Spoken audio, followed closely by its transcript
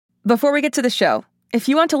Before we get to the show, if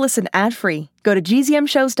you want to listen ad-free, go to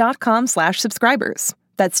gzmshows.com/subscribers.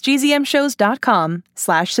 That's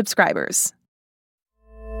gzmshows.com/subscribers.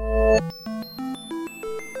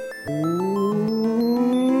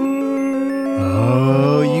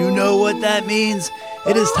 Oh, you know what that means.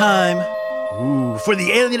 It is time for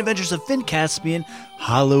the Alien Adventures of Finn Caspian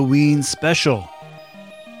Halloween Special.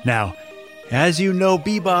 Now, as you know,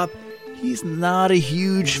 Bebop, he's not a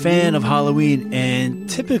huge fan of Halloween, and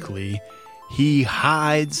typically he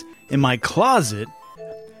hides in my closet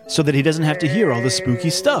so that he doesn't have to hear all the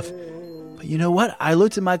spooky stuff. But you know what? I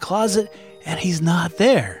looked in my closet and he's not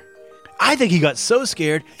there. I think he got so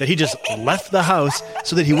scared that he just left the house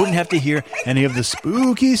so that he wouldn't have to hear any of the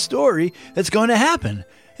spooky story that's going to happen.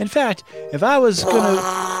 In fact, if I was going to...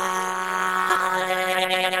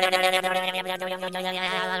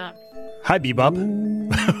 Hi, Bebop.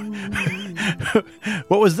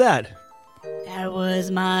 What was that? That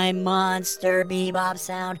was my monster Bebop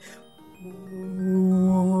sound.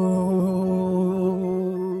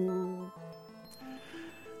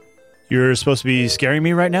 You're supposed to be scaring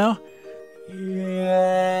me right now? Yes.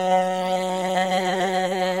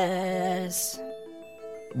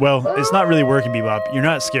 Well, it's not really working, Bebop. You're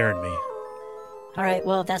not scaring me. All right,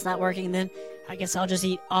 well, if that's not working, then I guess I'll just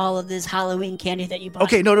eat all of this Halloween candy that you bought.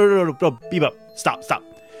 Okay, no, Bebop. Stop.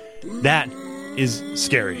 That is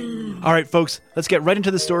scary. All right, folks, let's get right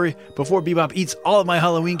into the story before Bebop eats all of my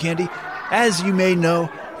Halloween candy. As you may know,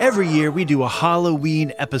 every year we do a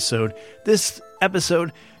Halloween episode. This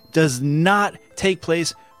episode does not take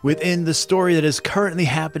place within the story that is currently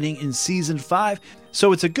happening in Season 5,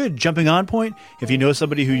 so it's a good jumping on point if you know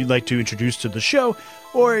somebody who you'd like to introduce to the show,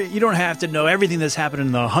 or you don't have to know everything that's happened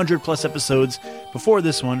in the 100-plus episodes before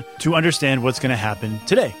this one to understand what's going to happen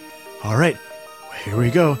today. All right, here we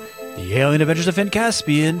go. The Alien Adventures of Finn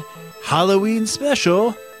Caspian Halloween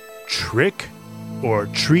Special, Trick or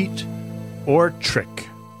Treat or Trick.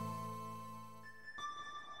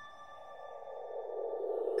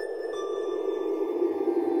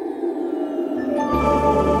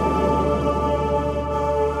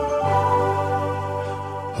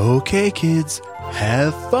 Okay, kids,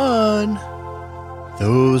 have fun.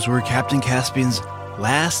 Those were Captain Caspian's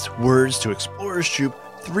last words to Explorers Troop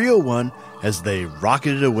 301 as they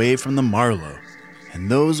rocketed away from the Marlow. And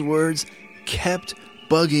those words kept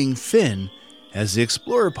bugging Finn as the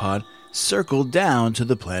Explorer pod circled down to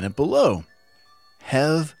the planet below.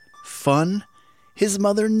 Have fun? His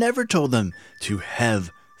mother never told them to have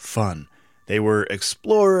fun. They were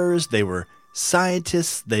explorers, they were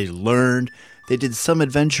scientists, they learned, they did some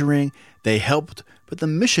adventuring, they helped, but the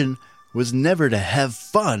mission was never to have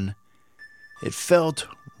fun. It felt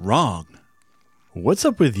wrong. "What's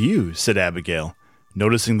up with you?" said Abigail,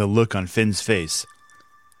 noticing the look on Finn's face.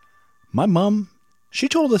 "My mom, she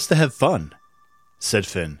told us to have fun," said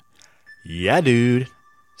Finn. "Yeah, dude,"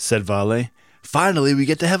 said Vale. "Finally we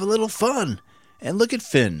get to have a little fun. And look at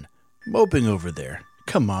Finn, moping over there.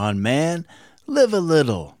 Come on, man, live a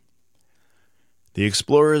little." The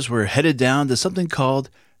explorers were headed down to something called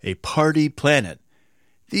a party planet.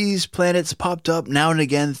 These planets popped up now and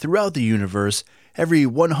again throughout the universe, every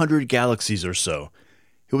 100 galaxies or so.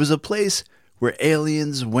 It was a place where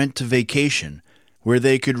aliens went to vacation, where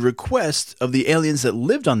they could request of the aliens that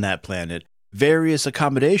lived on that planet various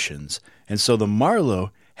accommodations, and so the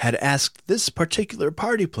Marlow had asked this particular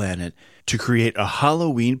party planet to create a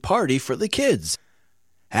Halloween party for the kids.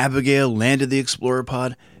 Abigail landed the Explorer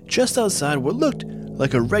pod just outside what looked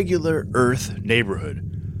like a regular Earth neighborhood.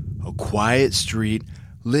 A quiet street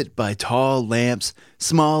lit by tall lamps,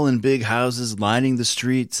 small and big houses lining the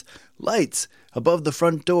streets, lights above the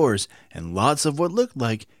front doors, and lots of what looked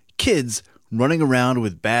like kids running around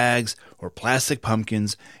with bags or plastic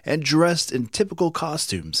pumpkins and dressed in typical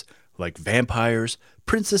costumes like vampires,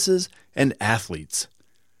 princesses, and athletes.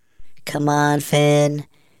 Come on, Finn,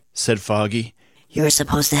 said Foggy. You're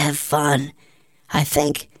supposed to have fun. I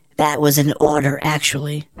think that was an order,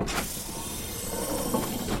 actually.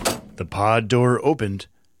 The pod door opened.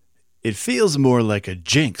 It feels more like a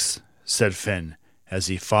jinx, said Finn, as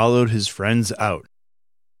he followed his friends out.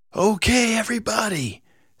 Okay, everybody,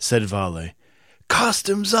 said Vale.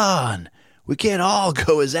 Costumes on. We can't all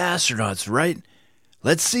go as astronauts, right?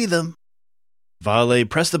 Let's see them. Vale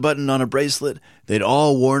pressed the button on a bracelet they'd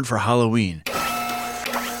all worn for Halloween.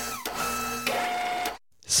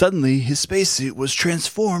 Suddenly, his spacesuit was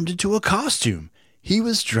transformed into a costume. He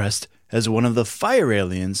was dressed as one of the fire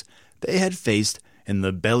aliens they had faced in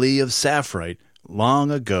the belly of Sapphire long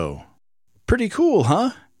ago. Pretty cool,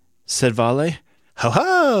 huh? Said Vale.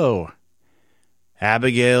 Ho-ho!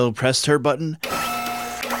 Abigail pressed her button.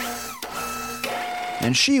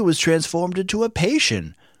 and she was transformed into a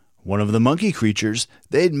Patian, one of the monkey creatures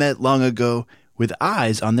they'd met long ago with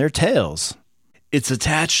eyes on their tails. "It's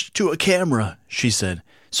attached to a camera," she said,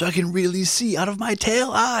 "so I can really see out of my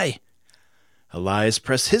tail eye." Elias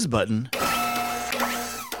pressed his button,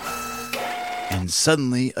 and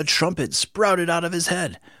suddenly a trumpet sprouted out of his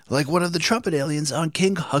head, like one of the trumpet aliens on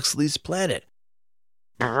King Huxley's planet.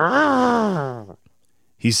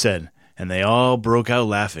 He said, and they all broke out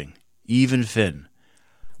laughing, even Finn.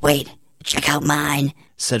 "Wait, check out mine,"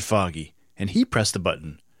 said Foggy, and he pressed the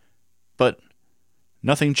button. But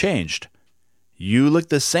nothing changed. "You look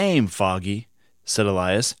the same, Foggy," said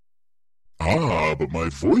Elias. "Ah, but my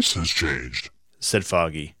voice has changed," said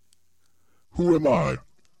Foggy. "Who am I?"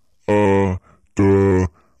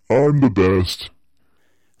 I'm the best."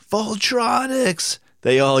 "Voltronics!"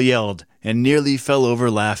 they all yelled, and nearly fell over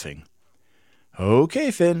laughing. "Okay,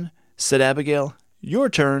 Finn," said Abigail. "Your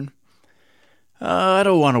turn." "I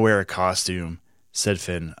don't want to wear a costume," said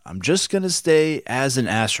Finn. "I'm just going to stay as an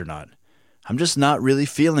astronaut. I'm just not really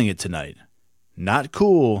feeling it tonight." "Not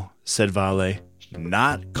cool," said Vale.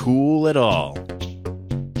 "Not cool at all."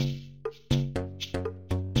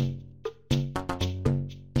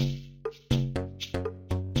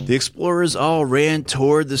 The explorers all ran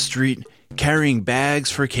toward the street, carrying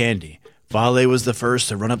bags for candy. Vale was the first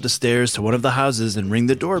to run up the stairs to one of the houses and ring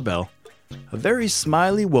the doorbell. A very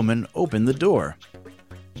smiley woman opened the door.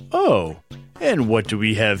 "Oh, and what do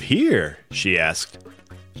we have here?" she asked.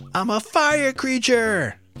 "I'm a fire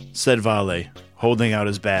creature," said Vale, holding out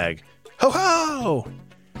his bag. "Ho-ho!"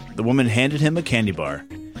 The woman handed him a candy bar.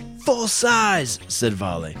 "Full size," said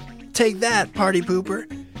Vale. "Take that, party pooper,"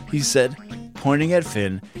 he said, pointing at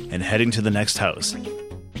Finn and heading to the next house.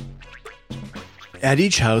 At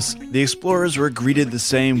each house, the explorers were greeted the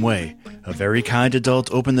same way. A very kind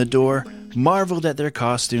adult opened the door, marveled at their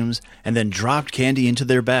costumes, and then dropped candy into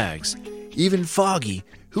their bags. Even Foggy,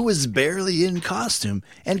 who was barely in costume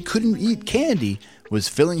and couldn't eat candy, was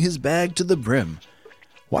filling his bag to the brim.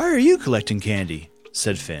 "Why are you collecting candy?"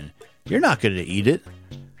 said Finn. "You're not going to eat it."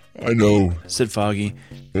 "I know," said Foggy.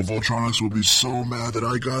 "But Voltronics will be so mad that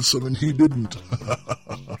I got some and he didn't."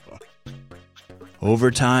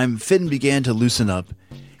 Over time, Finn began to loosen up.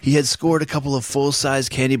 He had scored a couple of full-size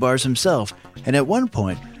candy bars himself, and at one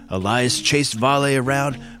point, Elias chased Vale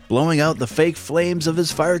around, blowing out the fake flames of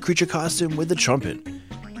his fire creature costume with a trumpet.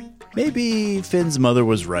 Maybe Finn's mother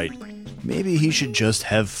was right. Maybe he should just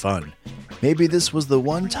have fun. Maybe this was the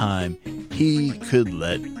one time he could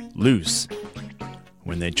let loose.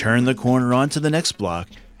 When they turned the corner onto the next block,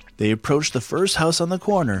 they approached the first house on the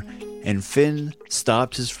corner, and Finn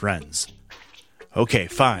stopped his friends. "Okay,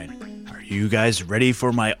 fine. Are you guys ready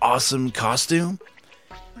for my awesome costume?"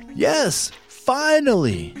 "Yes,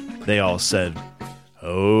 finally," they all said.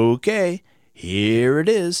 "Okay, here it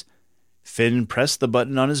is." Finn pressed the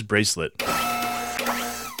button on his bracelet.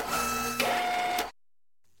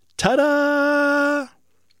 Ta-da!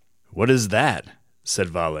 "What is that?" said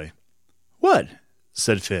Vale. "What?"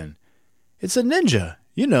 said Finn. "It's a ninja,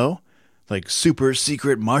 you know, like super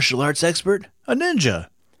secret martial arts expert, a ninja."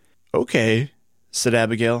 "Okay," said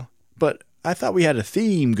Abigail, "but I thought we had a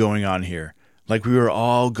theme going on here, like we were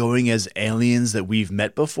all going as aliens that we've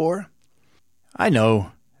met before." "I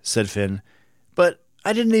know," said Finn, "but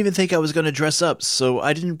I didn't even think I was going to dress up, so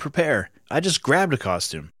I didn't prepare. I just grabbed a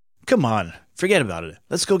costume. Come on, forget about it.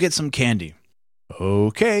 Let's go get some candy."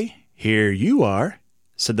 "Okay, here you are,"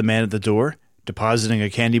 said the man at the door, depositing a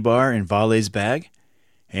candy bar in Vale's bag.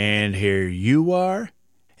 "And here you are.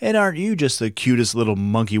 And aren't you just the cutest little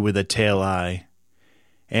monkey with a tail eye?"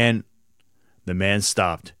 And the man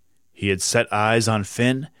stopped. He had set eyes on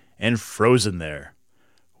Finn and frozen there.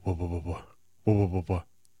 "Whoa,"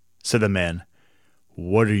 said the man.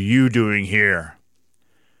 "What are you doing here?"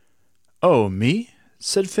 "Oh, me?"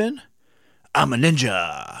 said Finn. "I'm a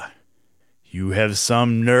ninja." "You have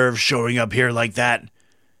some nerve showing up here like that,"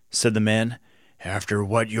 said the man, "after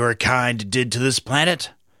what your kind did to this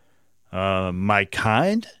planet." My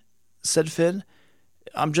kind?" said Finn.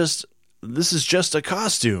 This is just a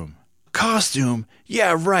costume." "Costume?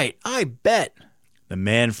 Yeah, right, I bet." The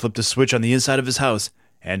man flipped a switch on the inside of his house,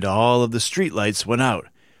 and all of the streetlights went out.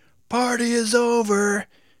 "Party is over,"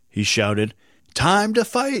 he shouted. "Time to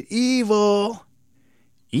fight evil."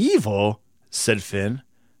 "Evil?" said Finn.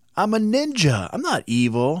 "I'm a ninja. I'm not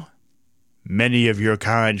evil." "Many of your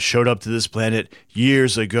kind showed up to this planet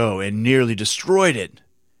years ago and nearly destroyed it.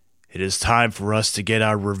 It is time for us to get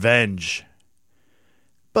our revenge."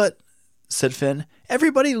 "But," said Finn,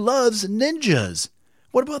 "everybody loves ninjas.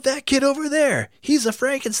 What about that kid over there? He's a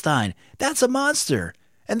Frankenstein. That's a monster.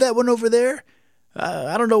 And that one over there?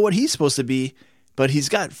 I don't know what he's supposed to be, but he's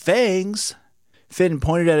got fangs. Finn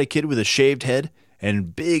pointed at a kid with a shaved head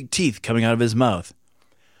and big teeth coming out of his mouth.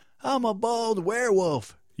 I'm a bald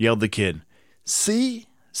werewolf, yelled the kid. See,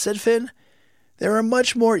 said Finn. There are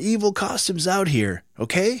much more evil costumes out here,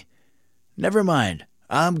 okay? Never mind,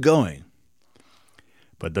 I'm going.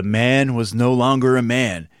 But the man was no longer a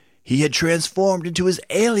man. He had transformed into his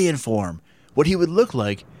alien form, what he would look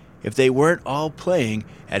like if they weren't all playing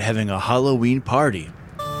at having a Halloween party.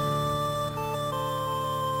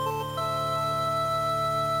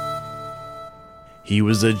 He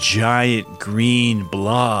was a giant green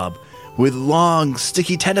blob with long,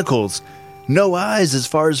 sticky tentacles. No eyes as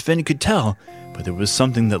far as Finn could tell, but there was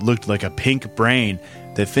something that looked like a pink brain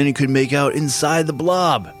that Finn could make out inside the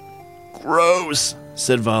blob. Gross,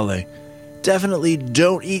 said Vale. Definitely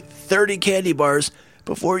don't eat 30 candy bars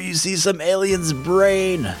before you see some alien's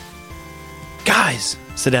brain. Guys,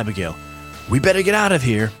 said Abigail, we better get out of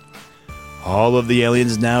here. All of the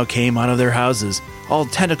aliens now came out of their houses, all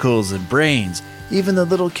tentacles and brains, even the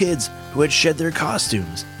little kids who had shed their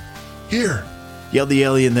costumes. Here, Yelled the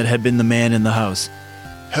alien that had been the man in the house.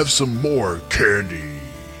 have some more candy.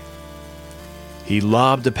 He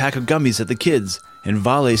lobbed a pack of gummies at the kids, and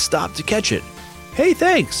Vale stopped to catch it. Hey,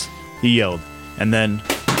 thanks, he yelled, and then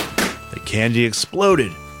the candy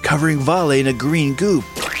exploded, covering Vale in a green goop.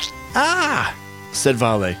 Ah, said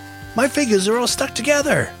Vale. My fingers are all stuck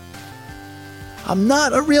together. I'm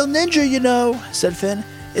not a real ninja, you know, said Finn.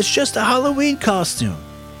 It's just a Halloween costume.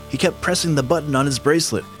 He kept pressing the button on his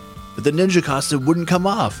bracelet, but the ninja costume wouldn't come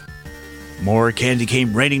off. More candy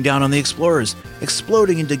came raining down on the explorers,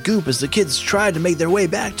 exploding into goop as the kids tried to make their way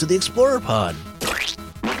back to the explorer pod.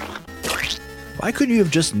 Why couldn't you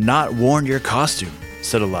have just not worn your costume?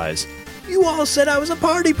 Said Elias. You all said I was a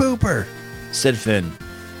party pooper, said Finn,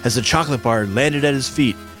 as the chocolate bar landed at his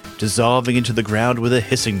feet, dissolving into the ground with a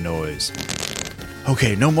hissing noise.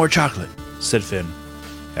 Okay, no more chocolate, said Finn.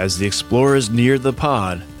 As the explorers neared the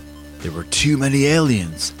pod, there were too many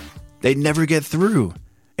aliens. They'd never get through,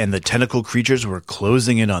 and the tentacle creatures were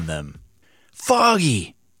closing in on them.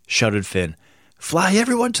 Foggy, shouted Finn. Fly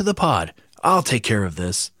everyone to the pod. I'll take care of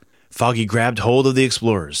this. Foggy grabbed hold of the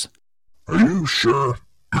explorers. Are you sure?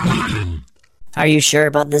 Are you sure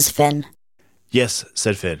about this, Finn? Yes,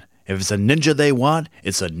 said Finn. If it's a ninja they want,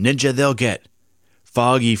 it's a ninja they'll get.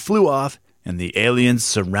 Foggy flew off, and the aliens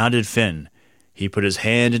surrounded Finn. He put his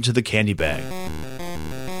hand into the candy bag.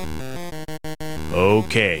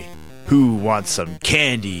 Okay, who wants some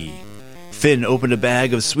candy? Finn opened a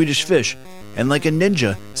bag of Swedish fish, and like a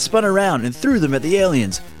ninja, spun around and threw them at the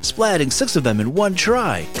aliens, splatting 6 of them in one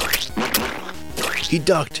try. He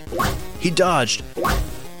ducked. He dodged.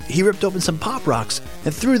 He ripped open some pop rocks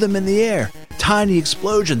and threw them in the air, tiny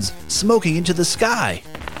explosions smoking into the sky.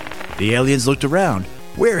 The aliens looked around.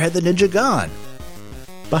 Where had the ninja gone?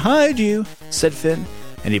 Behind you, said Finn,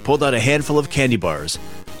 and he pulled out a handful of candy bars.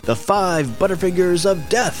 The 5 Butterfingers of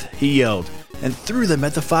Death, he yelled, and threw them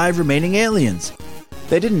at the 5 remaining aliens.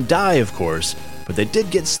 They didn't die, of course, but they did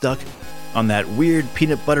get stuck on that weird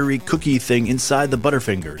peanut buttery cookie thing inside the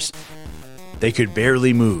Butterfingers. They could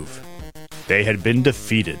barely move. They had been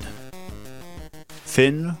defeated.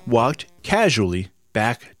 Finn walked casually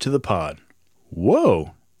back to the pod.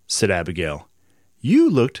 Whoa, said Abigail. You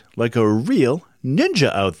looked like a real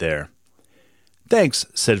ninja out there. Thanks,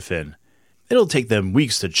 said Finn. It'll take them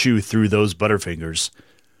weeks to chew through those Butterfingers.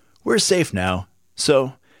 We're safe now,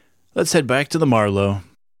 so let's head back to the Marlow.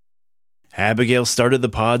 Abigail started the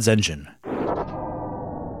pod's engine.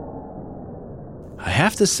 I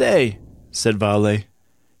have to say, said Vale,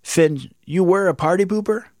 Finn, you were a party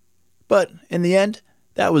pooper? But in the end,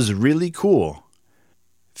 that was really cool.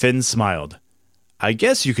 Finn smiled. I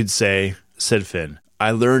guess you could say, said Finn,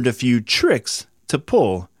 I learned a few tricks to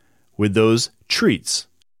pull with those treats.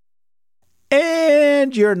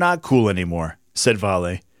 And you're not cool anymore, said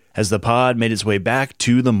Vale, as the pod made its way back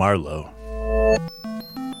to the Marlow.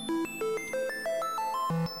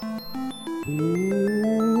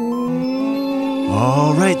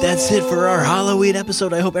 All right, that's it for our Halloween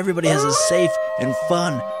episode. I hope everybody has a safe and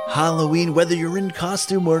fun Halloween, whether you're in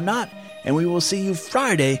costume or not. And we will see you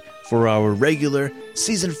Friday for our regular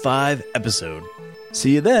Season 5 episode.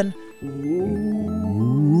 See you then.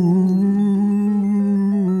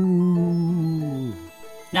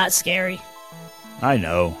 Not scary. I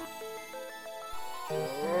know.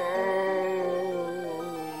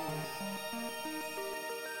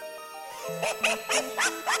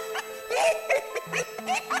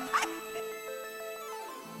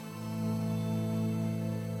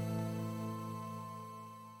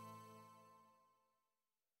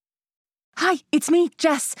 Hi, it's It's me,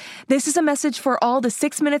 Jess. This is a message for all the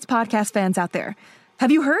 6 Minutes podcast fans out there. Have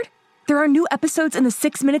you heard? There are new episodes in the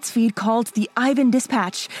 6 Minutes feed called the Ivan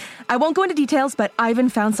Dispatch. I won't go into details, but Ivan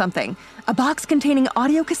found something. A box containing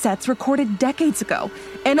audio cassettes recorded decades ago.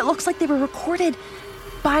 And it looks like they were recorded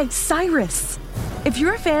by Cyrus. If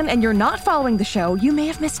you're a fan and you're not following the show, you may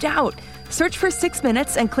have missed out. Search for 6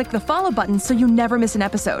 Minutes and click the follow button so you never miss an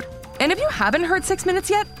episode. And if you haven't heard 6 Minutes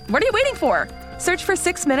yet, what are you waiting for? Search for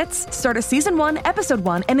 6 Minutes, start a Season 1, Episode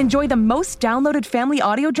 1, and enjoy the most downloaded family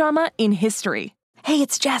audio drama in history. Hey,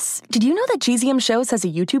 it's Jess. Did you know that GZM Shows has a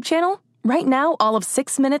YouTube channel? Right now, all of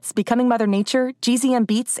 6 Minutes, Becoming Mother Nature, GZM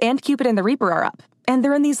Beats, and Cupid and the Reaper are up. And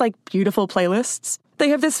they're in these, beautiful playlists. They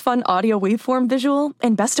have this fun audio waveform visual,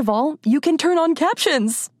 and best of all, you can turn on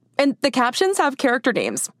captions. And the captions have character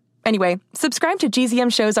names. Anyway, subscribe to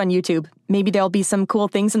GZM Shows on YouTube. Maybe there'll be some cool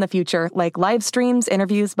things in the future, like live streams,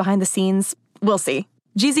 interviews, behind the scenes. We'll see.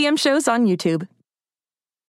 GZM Shows on YouTube.